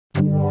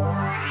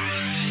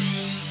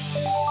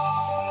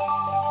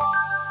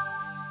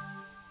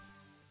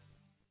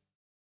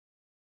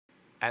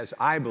as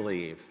I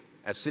believe,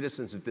 as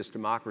citizens of this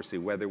democracy,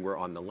 whether we're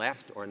on the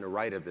left or on the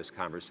right of this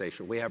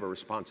conversation, we have a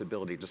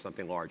responsibility to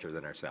something larger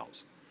than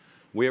ourselves.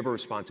 We have a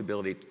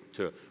responsibility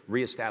to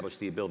reestablish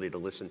the ability to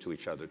listen to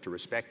each other, to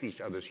respect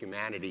each other's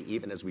humanity,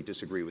 even as we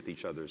disagree with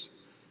each other's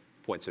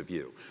points of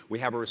view. We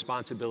have a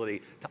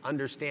responsibility to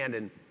understand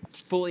and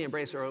fully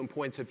embrace our own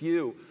points of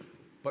view,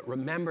 but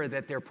remember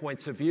that they're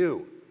points of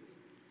view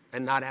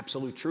and not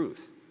absolute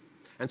truth.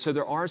 And so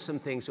there are some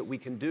things that we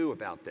can do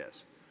about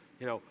this.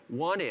 You know,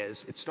 one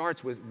is, it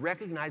starts with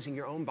recognizing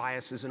your own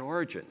biases and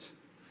origins.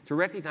 To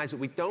recognize that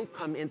we don't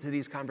come into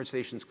these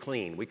conversations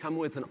clean. We come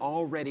with an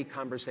already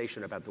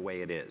conversation about the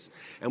way it is.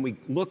 And we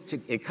look to,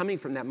 and coming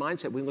from that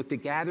mindset, we look to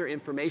gather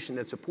information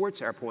that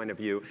supports our point of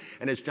view.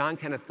 And as John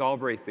Kenneth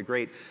Galbraith, the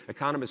great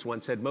economist,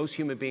 once said, most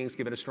human beings,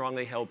 given a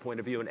strongly held point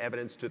of view and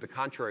evidence to the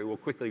contrary, will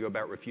quickly go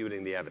about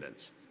refuting the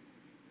evidence.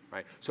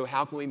 Right? So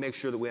how can we make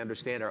sure that we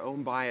understand our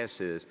own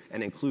biases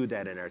and include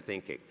that in our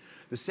thinking?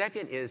 The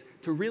second is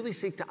to really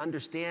seek to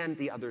understand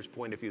the other's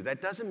point of view. That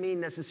doesn't mean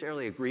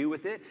necessarily agree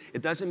with it.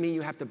 It doesn't mean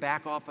you have to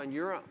back off on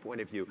your point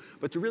of view,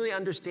 but to really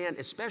understand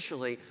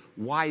especially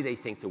why they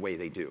think the way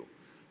they do.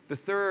 The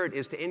third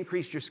is to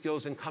increase your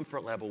skills and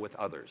comfort level with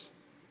others,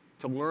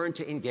 to learn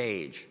to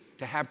engage,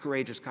 to have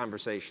courageous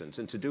conversations,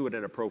 and to do it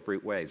in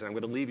appropriate ways. And I'm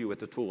going to leave you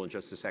with the tool in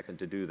just a second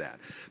to do that.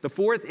 The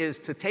fourth is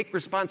to take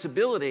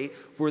responsibility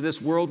for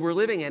this world we're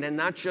living in and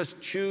not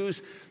just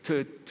choose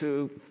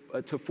to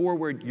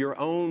forward your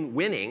own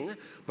winning,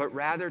 but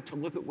rather to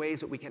look at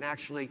ways that we can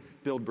actually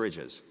build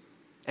bridges.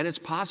 And it's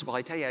possible.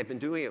 I tell you, I've been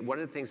doing it. One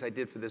of the things I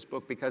did for this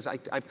book, because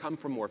I've come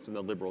from more from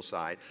the liberal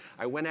side,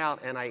 I went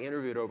out and I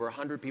interviewed over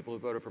 100 people who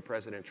voted for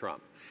President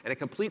Trump. And it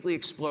completely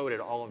exploded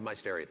all of my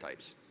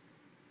stereotypes.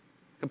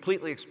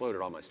 Completely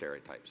exploded all my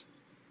stereotypes.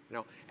 You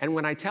know? And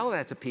when I tell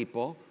that to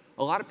people,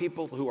 a lot of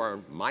people who are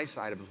on my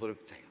side of the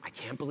political say, I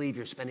can't believe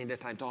you're spending the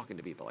time talking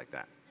to people like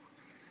that.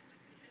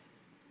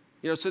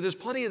 You know, so there's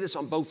plenty of this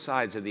on both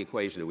sides of the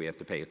equation that we have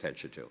to pay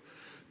attention to.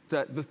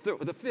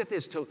 The fifth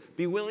is to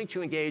be willing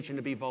to engage and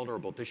to be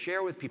vulnerable, to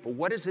share with people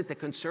what is it that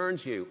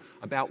concerns you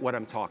about what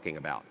I'm talking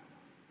about.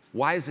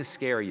 Why does this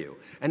scare you?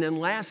 And then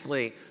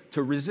lastly,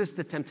 to resist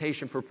the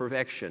temptation for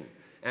perfection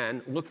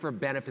and look for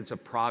benefits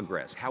of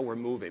progress, how we're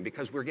moving,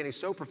 because we're getting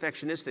so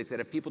perfectionistic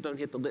that if people don't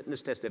hit the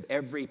litmus test of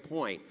every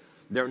point,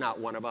 they're not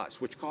one of us,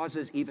 which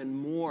causes even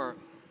more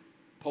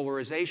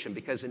polarization,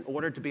 because in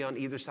order to be on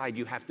either side,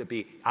 you have to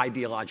be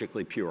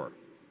ideologically pure.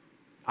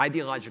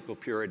 Ideological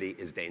purity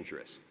is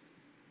dangerous.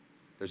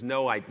 There's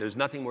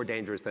nothing more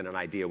dangerous than an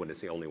idea when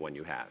it's the only one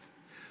you have.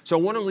 So I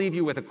want to leave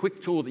you with a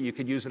quick tool that you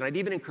could use, and I'd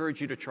even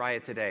encourage you to try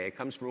it today. It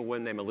comes from a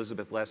woman named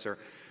Elizabeth Lesser.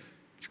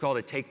 She called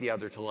it Take the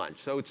Other to Lunch.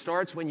 So it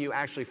starts when you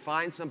actually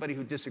find somebody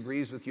who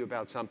disagrees with you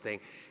about something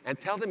and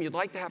tell them you'd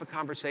like to have a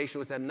conversation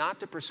with them, not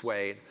to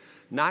persuade,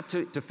 not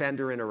to defend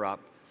or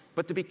interrupt,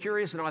 but to be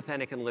curious and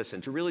authentic and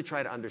listen, to really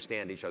try to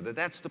understand each other.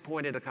 That's the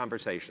point of the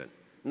conversation.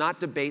 Not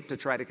debate to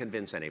try to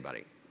convince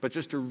anybody, but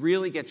just to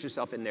really get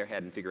yourself in their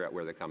head and figure out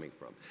where they're coming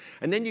from.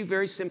 And then you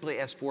very simply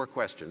ask 4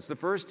 questions. The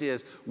first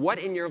is, what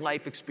in your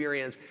life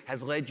experience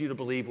has led you to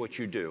believe what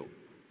you do?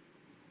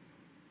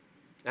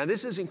 Now,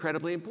 this is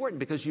incredibly important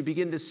because you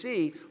begin to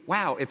see,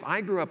 wow, if I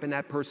grew up in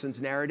that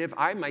person's narrative,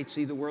 I might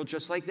see the world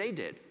just like they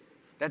did.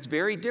 That's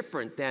very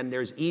different than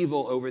there's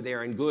evil over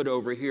there and good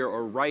over here,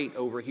 or right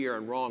over here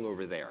and wrong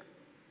over there.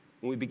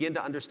 When we begin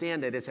to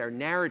understand that it's our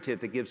narrative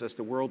that gives us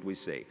the world we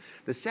see.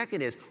 The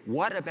second is,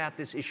 what about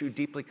this issue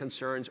deeply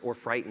concerns or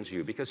frightens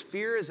you? Because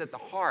fear is at the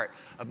heart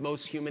of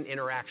most human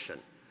interaction,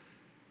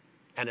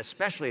 and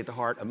especially at the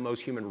heart of most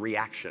human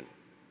reaction.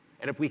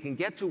 And if we can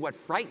get to what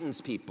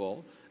frightens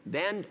people,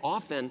 then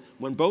often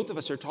when both of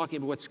us are talking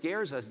about what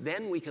scares us,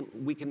 then we can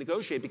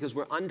negotiate, because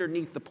we're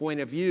underneath the point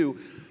of view,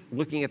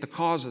 looking at the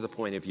cause of the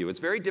point of view. It's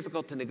very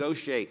difficult to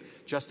negotiate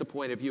just a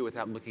point of view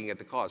without looking at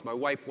the cause. My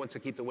wife wants to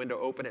keep the window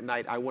open at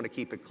night. I want to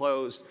keep it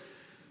closed.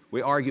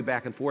 We argue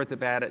back and forth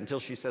about it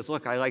until she says,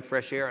 look, I like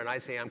fresh air, and I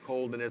say I'm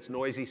cold and it's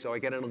noisy, so I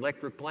get an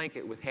electric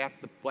blanket with half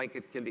the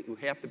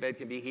bed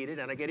can be heated,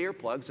 and I get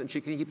earplugs, and she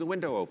can keep the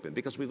window open,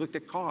 because we looked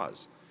at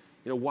cause,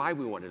 you know, why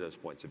we wanted those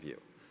points of view.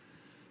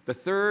 The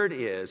third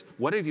is,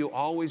 what have you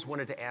always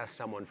wanted to ask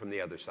someone from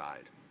the other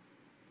side?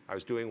 I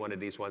was doing one of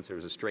these once. There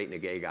was a straight and a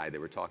gay guy. They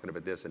were talking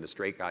about this, and the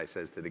straight guy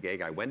says to the gay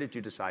guy, when did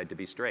you decide to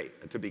be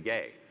straight, to be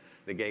gay?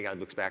 The gay guy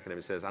looks back at him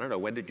and says, I don't know,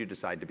 when did you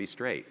decide to be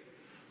straight?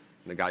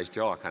 And the guy's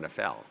jaw kind of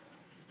fell.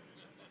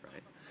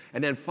 Right?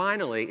 And then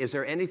finally, is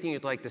there anything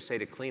you'd like to say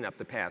to clean up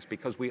the past?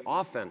 Because we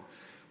often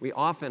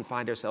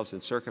find ourselves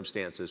in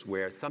circumstances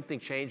where something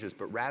changes,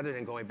 but rather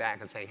than going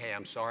back and saying, hey,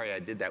 I'm sorry I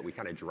did that, we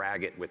kind of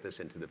drag it with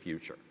us into the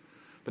future.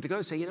 But to go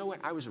and say, you know what,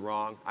 I was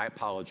wrong, I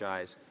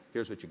apologize,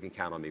 here's what you can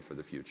count on me for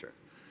the future.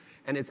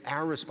 And it's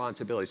our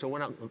responsibility. So I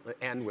want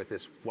to end with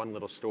this one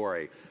little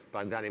story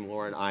by a guy named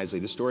Lauren Isley.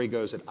 The story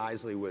goes that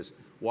Isley was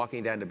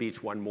walking down the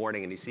beach one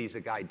morning and he sees a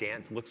guy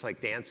looks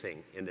like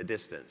dancing in the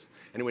distance.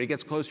 And when he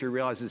gets closer, he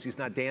realizes he's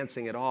not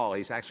dancing at all.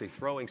 He's actually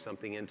throwing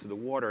something into the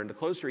water. And the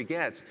closer he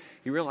gets,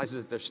 he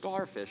realizes that there's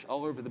starfish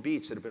all over the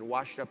beach that have been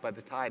washed up by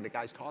the tide, and the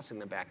guy's tossing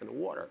them back in the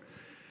water.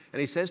 And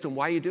he says to him,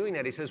 "Why are you doing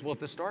that?" He says, "Well, if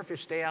the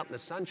starfish stay out in the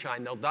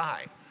sunshine, they'll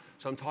die.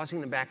 So I'm tossing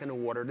them back in the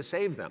water to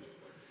save them."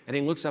 And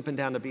he looks up and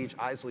down the beach.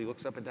 Isley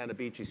looks up and down the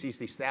beach. He sees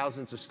these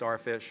thousands of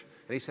starfish.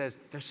 And he says,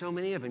 "There's so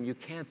many of them, you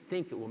can't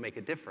think it will make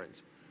a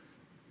difference."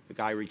 The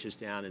guy reaches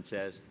down and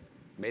says,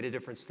 "Made a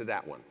difference to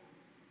that one."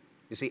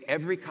 You see,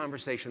 every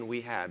conversation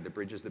we have that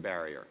bridges the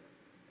barrier,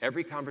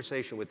 every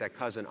conversation with that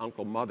cousin,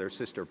 uncle, mother,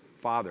 sister,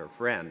 father,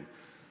 friend,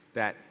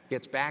 that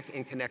gets back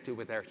and connected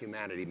with our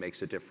humanity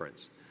makes a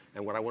difference.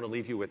 And what I want to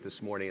leave you with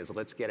this morning is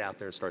let's get out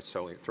there and start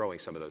throwing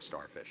some of those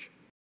starfish.